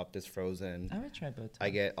get like up this frozen. I would try Botox. I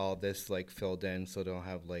get all this like filled in, so they don't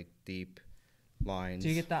have like deep lines. Do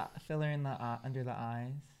you get that filler in the under the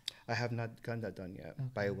eyes? I have not gotten that done yet,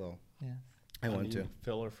 but I will. Yeah. I want to.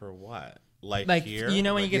 filler for what? Like here? you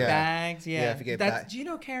know when you get Yeah. bags, Yeah, if you get Do you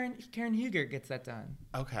know Karen Huger gets that done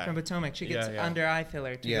Okay. from Potomac? She gets Yeah. under eye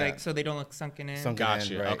filler to Yeah. like so they don't look sunken in. Sunken Got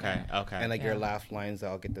in, you. right. Okay. And like Yeah. your laugh lines,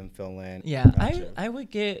 I'll get them fill in. Yeah, Gotcha. I would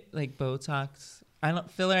get like Botox I don't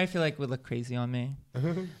filler. I feel like would look crazy on me,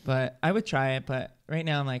 but I would try it. But right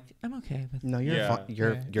now I'm like, I'm okay with. No, you're Yeah.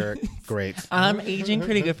 you're great. I'm aging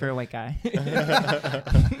pretty good for a white guy.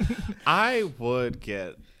 I would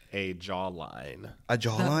get a jawline. A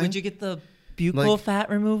jawline? Would you get the buccal Like- fat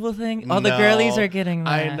removal thing? All the girlies are getting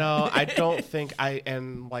that. I know. I don't think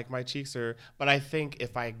and like my cheeks are, but I think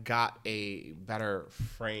if I got a better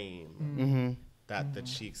frame, Mm-hmm. that the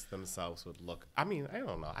cheeks themselves would look. I mean, I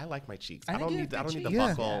don't know. I like my cheeks. I I think don't you need. have I don't good need the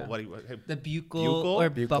cheeks. buckle. Yeah. What do you? The buccal, Buccal? or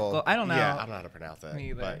Buccal. buckle. I don't know. Yeah, I don't know how to pronounce that. Me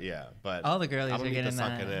either. But yeah, but All the girlies I are don't need getting the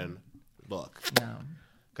sunken that. in look. No,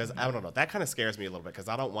 Because I don't know. That kind of scares me a little bit because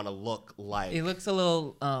I don't want to look like it looks a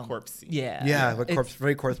little corpsey. Yeah, Yeah, like It's-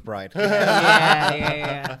 very corpse bride.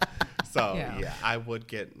 yeah. So Yeah. yeah, I would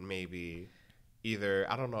get maybe either.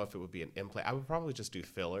 I don't know if it would be an implant. I would probably just do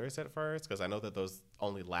fillers at first because I know that those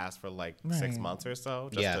only last for like 6 Right. months or so.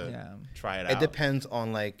 Just Yeah. to Yeah. try it It out. depends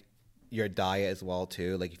on like your diet as well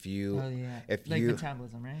too. Like if you Oh yeah. if like you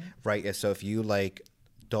metabolism, right? right, yeah, so if you like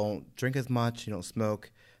don't drink as much, you don't smoke,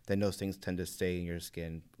 then those things tend to stay in your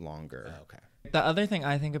skin longer. Okay. The other thing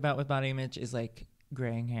I think about with body image is like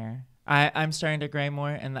graying hair. I'm starting to gray more,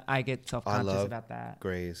 and I get self-conscious love about that.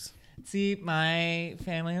 Grays. See, my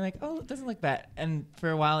family are like, oh, it doesn't look bad. And for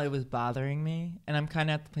a while, it was bothering me. And I'm kind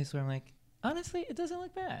of at the place where I'm like, honestly, it doesn't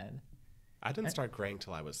look bad. I didn't start graying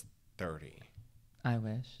till I was 30. I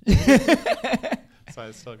wish. So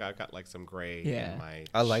I still got like some gray Yeah. in my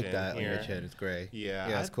I like chin that on your here. chin. It's gray. Yeah.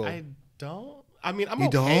 Yeah, it's cool. I don't. I mean, I'm You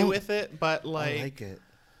okay don't? with it, but I like it.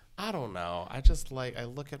 I don't know. I just like I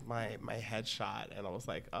look at my headshot and I was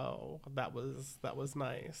like, oh, that was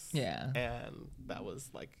nice. Yeah. And that was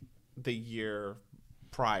like the year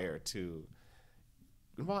prior to.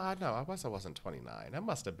 Well, I know. I wasn't 29. That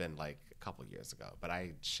must have been like a couple years ago. But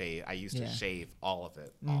I used to Yeah. shave all of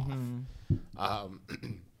it Mhm. off.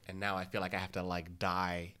 And now I feel like I have to like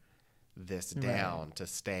dye this down to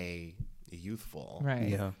stay youthful. Right.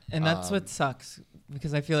 Yeah. And that's what sucks,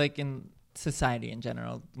 because I feel like in society in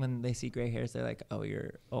general, when they see gray hairs, they're like, oh,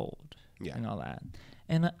 you're old. Yeah. And all that.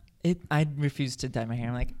 And I refuse to dye my hair.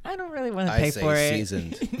 I'm like, I don't really want to I pay say for it.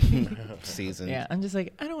 seasoned. Seasoned. Yeah. I'm just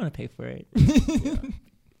like, I don't want to pay for it.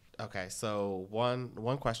 Okay, so one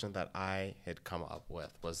question that I had come up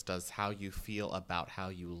with was, does how you feel about how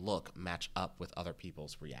you look match up with other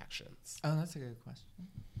people's reactions? Oh, that's a good question.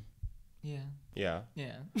 Yeah. Yeah.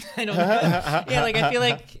 Yeah. I don't know. Yeah, like I feel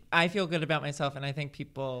like I feel good about myself, and I think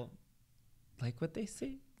people like what they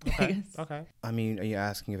see. I Okay. guess. Okay. I mean, are you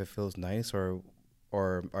asking if it feels nice or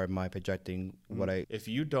am I projecting what I If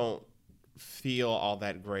you don't feel all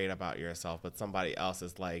that great about yourself, but somebody else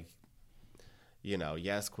is like, you know,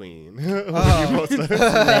 yes, queen. Slay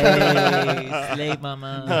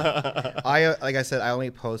mama. I like I said, I only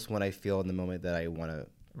post when I feel in the moment that I want to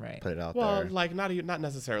Right. put it out Well, there. like not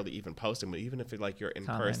necessarily even posting, but even if you're in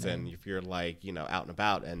person, Commenting. if you're like, you know, out and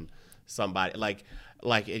about and somebody like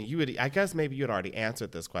and you would, I guess maybe you had already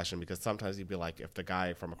answered this question, because sometimes you'd be like, if the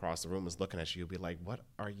guy from across the room is looking at you, you'd be like, what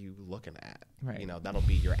are you looking at? Right. You know, that'll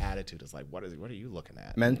be your attitude. It's like, what are you looking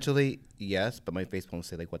at? Mentally, yes, but my face won't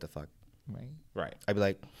say like, what the fuck. Right. Right. I'd be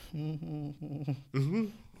like,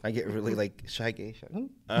 I get really like shy gay.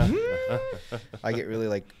 I get really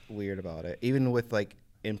like weird about it. Even with like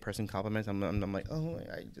in-person compliments, I'm like, oh,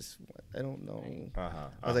 I don't know.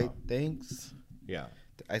 I was like, thanks. Yeah.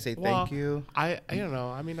 I say Well, thank you. I don't know.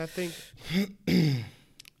 I mean, I think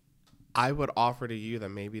I would offer to you that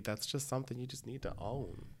maybe that's just something you just need to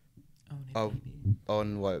own. Own it, Oh, baby.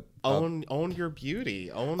 on what? Own your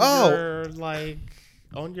beauty. Own Oh. your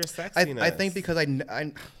own your sexiness. I think because I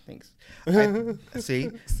thanks. See,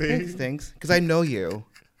 See? thanks. Because I know you.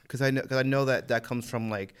 Because I know that comes from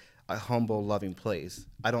like a humble, loving place.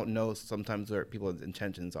 I don't know sometimes where people's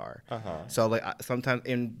intentions are. So like sometimes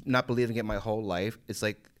in not believing it my whole life, it's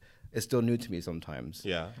like it's still new to me sometimes.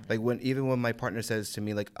 Yeah. Like even when my partner says to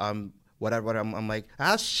me like whatever, I'm like,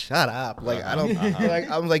 shut up. Like I don't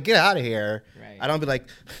like I'm like, get out of here. Right. I don't be like,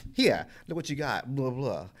 here, look what you got, blah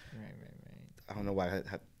blah. Right. I don't know why I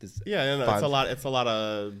have this. Yeah, no, vibe. it's a lot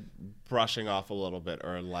of brushing off a little bit,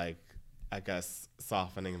 or like, I guess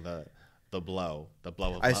softening the blow of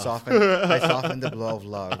I love. soften the blow of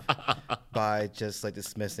love by just like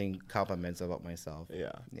dismissing compliments about myself.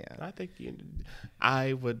 Yeah. Yeah. I think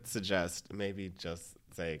I would suggest maybe just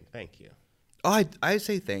saying thank you. Oh, I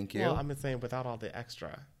say thank you Well, I'm saying without all the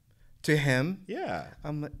extra. to him. Yeah.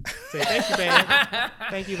 I'm like, Say thank you, babe.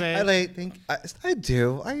 Thank you, babe. I like think I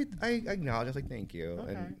do. I acknowledge. I was like thank you.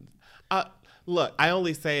 Okay. And Look, I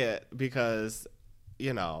only say it because,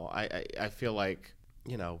 you know, I feel like,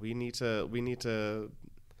 you know, we need to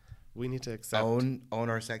We need to accept. Own our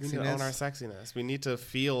We sexiness. need to own our sexiness. We need to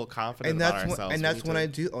feel confident And about that's ourselves. and that's when I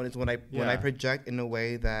do own it. When I Yeah. project in a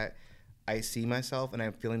way that I see myself and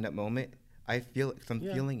I'm feeling that moment. I feel it 'cause I'm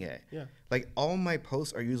Yeah. feeling it. Yeah. Like all my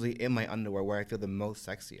posts are usually in my underwear where I feel the most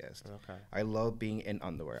sexiest. Okay. I love being in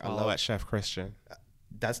underwear. I Follow love at Chef Christian.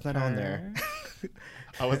 That's not on there.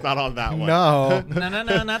 Oh, it's not on that one. No. No,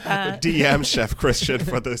 not that. DM Chef Christian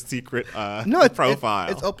for the secret No,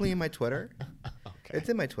 profile. It's openly in my Twitter. Okay. It's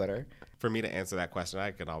in my Twitter. For me to answer that question,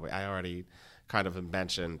 I already kind of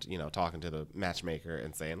mentioned, talking to the matchmaker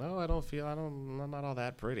and saying, "Oh, I'm not all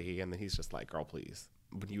that pretty," and then he's just like, "Girl, please."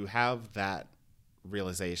 When you have that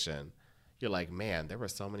realization, you're like, "Man, there were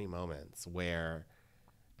so many moments where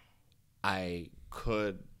I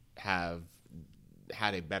could have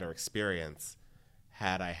had a better experience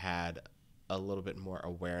had I had a little bit more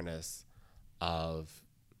awareness of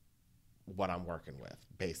what I'm working with,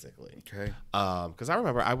 basically." Okay. Because I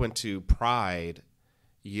remember I went to Pride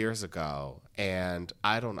years ago, and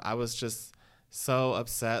I was just so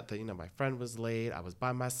upset that my friend was late. I was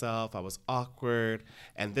by myself. I was awkward,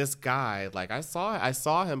 and this guy, like I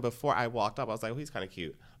saw him before I walked up. I was like, "Oh, he's kind of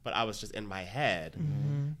cute," but I was just in my head,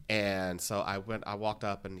 and so I walked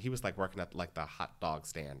up, and he was like working at like the hot dog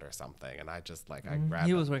stand or something, and I just like I grabbed.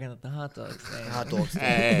 He him. was working at the hot dog stand. Hot dogs.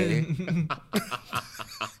 Hey,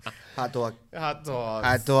 Hot dog. hot dogs.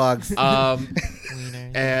 Hot dogs.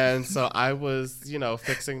 Wieners. And so I was,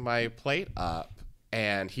 fixing my plate up,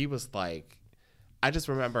 and he was like, I just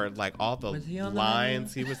remember like all the Was he on the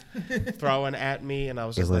lines he was throwing at me, and I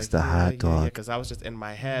was just was like, the hot dog. because I was just in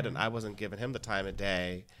my head, and I wasn't giving him the time of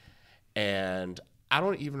day, and I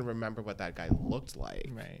don't even remember what that guy looked like.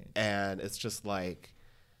 Right. And it's just like,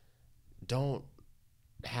 don't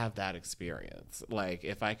have that experience. Like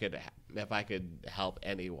if I could help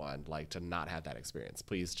anyone like to not have that experience,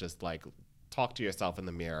 please just like talk to yourself in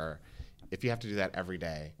the mirror. If you have to do that every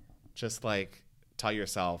day, just like tell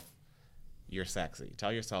yourself you're sexy.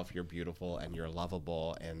 Tell yourself you're beautiful and you're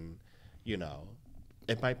lovable, and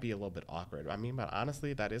it might be a little bit awkward. I mean, but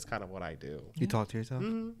honestly, that is kind of what I do. You talk to yourself?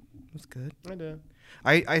 Mm-hmm. That's good. I do.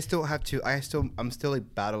 I'm still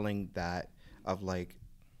like battling that of like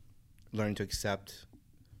learning to accept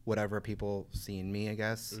whatever people see in me, I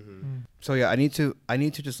guess. Mm-hmm. So yeah, I need to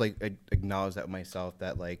just like acknowledge that myself,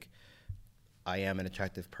 that like I am an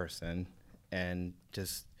attractive person, and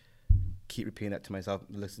just keep repeating that to myself,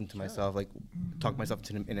 listen to myself, like talk myself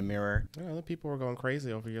in a mirror. Yeah, other people were going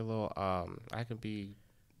crazy over your little I can be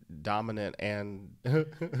dominant and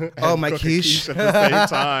Oh, my cook a quiche. at the same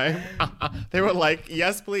time. They were like,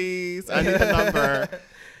 "Yes, please. I need the number."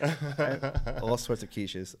 All sorts of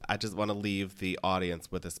quiches. I just want to leave the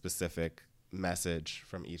audience with a specific message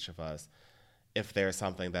from each of us. If there's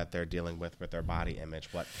something that they're dealing with their body image,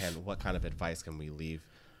 what kind of advice can we leave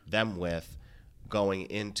them with going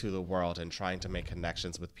into the world and trying to make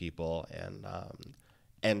connections with people,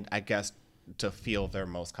 and I guess to feel they're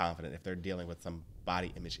most confident if they're dealing with some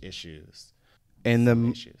body image issues. In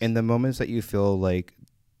the moments that you feel like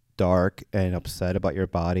dark and upset about your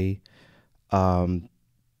body,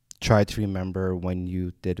 try to remember when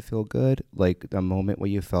you did feel good, like the moment where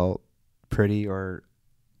you felt pretty or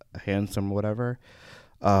handsome or whatever.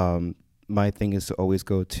 My thing is to always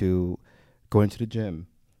going to the gym.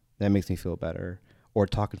 That makes me feel better. Or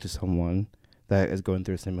talking to someone that is going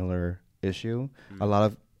through a similar issue. Mm-hmm. A lot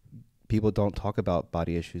of people don't talk about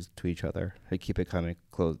body issues to each other. They keep it kind of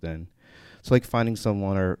closed in. So like finding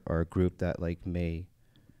someone or a group that like may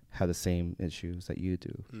have the same issues that you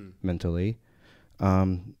do mentally.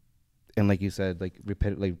 And like you said, like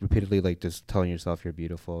repeatedly, like just telling yourself you're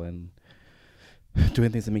beautiful and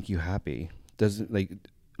doing things that make you happy. Doesn't like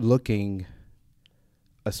looking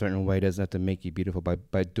a certain way doesn't have to make you beautiful.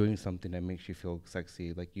 By doing something that makes you feel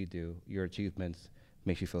sexy, like you do, your achievements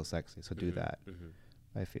makes you feel sexy. So do that.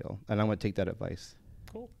 I feel, and I'm gonna take that advice.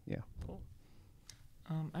 Cool. Yeah. Cool.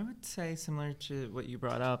 I would say similar to what you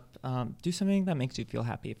brought up, do something that makes you feel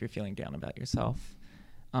happy if you're feeling down about yourself.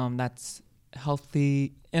 That's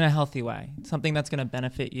healthy in a healthy way, something that's going to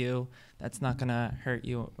benefit you, that's not going to hurt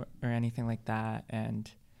you or anything like that.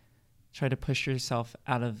 And try to push yourself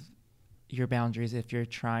out of your boundaries if you're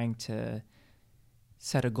trying to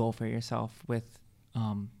set a goal for yourself with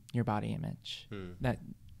your body image that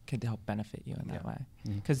could help benefit you in that way.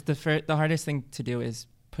 Because the hardest thing to do is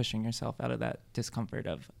pushing yourself out of that discomfort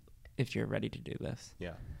of if you're ready to do this.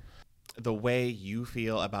 Yeah. The way you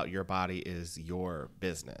feel about your body is your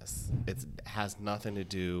business. It has nothing to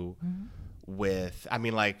do with, I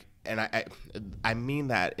mean, like, and I mean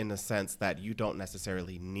that in the sense that you don't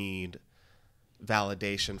necessarily need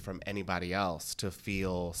validation from anybody else to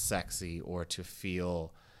feel sexy or to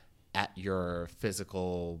feel at your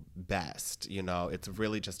physical best. You know, it's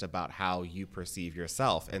really just about how you perceive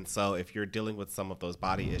yourself. And so if you're dealing with some of those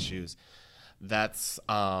body issues, that's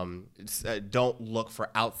don't look for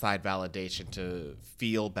outside validation to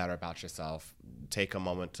feel better about yourself. Take a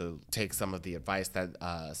moment to take some of the advice that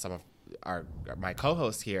some of my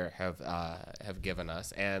co-hosts here have given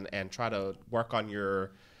us, and try to work on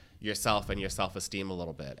yourself and your self-esteem a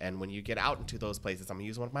little bit. And when you get out into those places, I'm gonna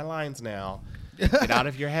use one of my lines now. Get out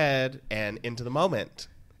of your head and into the moment,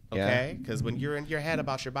 okay? Because when you're in your head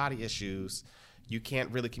about your body issues, you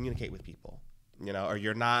can't really communicate with people. You know, or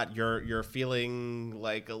you're feeling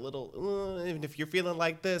like a little, even if you're feeling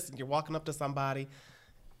like this and you're walking up to somebody,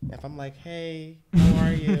 if I'm like, hey, how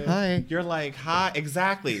are you? Hi. You're like, hi.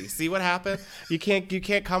 Exactly. See what happened? You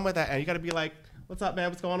can't come with that. And you got to be like, what's up, man?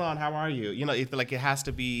 What's going on? How are you? You know, it has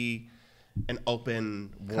to be an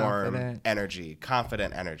open, warm energy,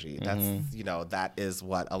 confident energy. That's, that is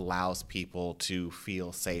what allows people to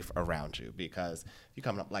feel safe around you. Because if you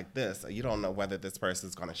come up like this, you don't know whether this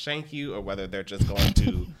person's going to shank you or whether they're just going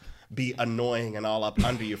to be annoying and all up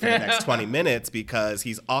under you for the next 20 minutes because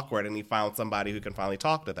he's awkward and he found somebody who can finally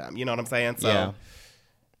talk to them. You know what I'm saying? So,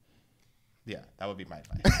 yeah, that would be my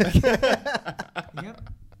advice. Yep.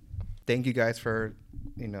 Thank you guys for,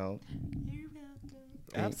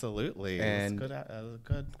 Absolutely. And it was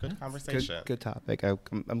good conversation. Good topic.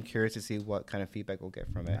 I'm curious to see what kind of feedback we'll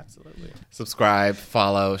get from it. Absolutely. Subscribe,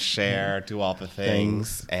 follow, share, do all the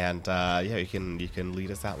things. And you can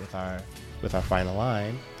lead us out with our final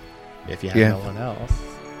line if you have no one else.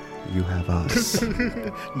 You have us.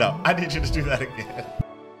 No, I need you to do that again.